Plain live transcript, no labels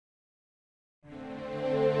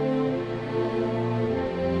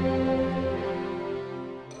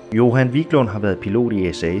Johan Wiklund har været pilot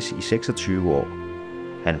i SAS i 26 år.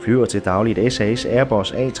 Han flyver til dagligt SAS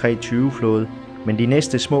Airbus A320-flåde, men de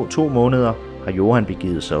næste små 2 måneder har Johan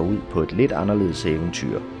begivet sig ud på et lidt anderledes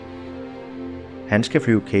eventyr. Han skal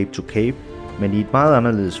flyve Cape to Cape, men i et meget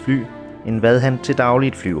anderledes fly, end hvad han til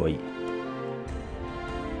dagligt flyver i.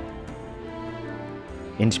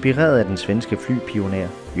 Inspireret af den svenske flypioner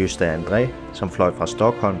Gösta André, som fløj fra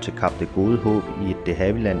Stockholm til Kap det Gode Håb i et de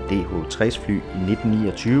Havilland DH-60 fly i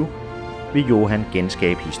 1929, vil Johan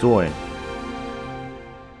genskabe historien.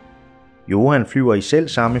 Johan flyver i selv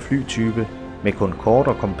samme flytype, med kun kort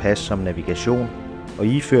og kompas som navigation, og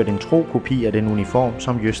iført en tro kopi af den uniform,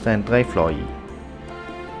 som Gösta André fløj i.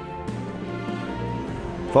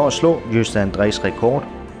 For at slå Gösta Andrés rekord,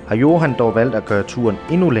 har Johan dog valgt at gøre turen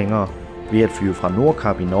endnu længere ved at flyve fra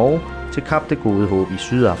Nordkap i Norge til Kap det Gode Håb i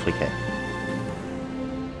Sydafrika.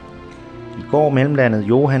 I går mellemlandede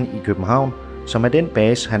Johan i København, som er den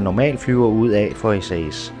base, han normalt flyver ud af for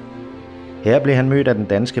SAS. Her blev han mødt af den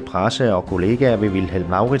danske presse og kollegaer ved Wilhelm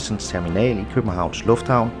Lauritzens terminal i Københavns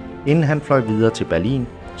Lufthavn, inden han fløj videre til Berlin,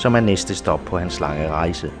 som er næste stop på hans lange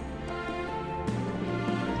rejse.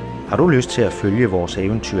 Har du lyst til at følge vores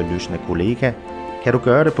eventyrlystne kollega, kan du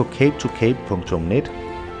gøre det på capetocape.net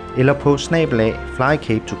eller på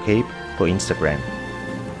 @flycapetocape på Instagram.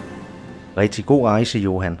 Rigtig god rejse,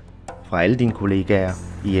 Johan, fra alle dine kollegaer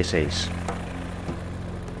i SAS.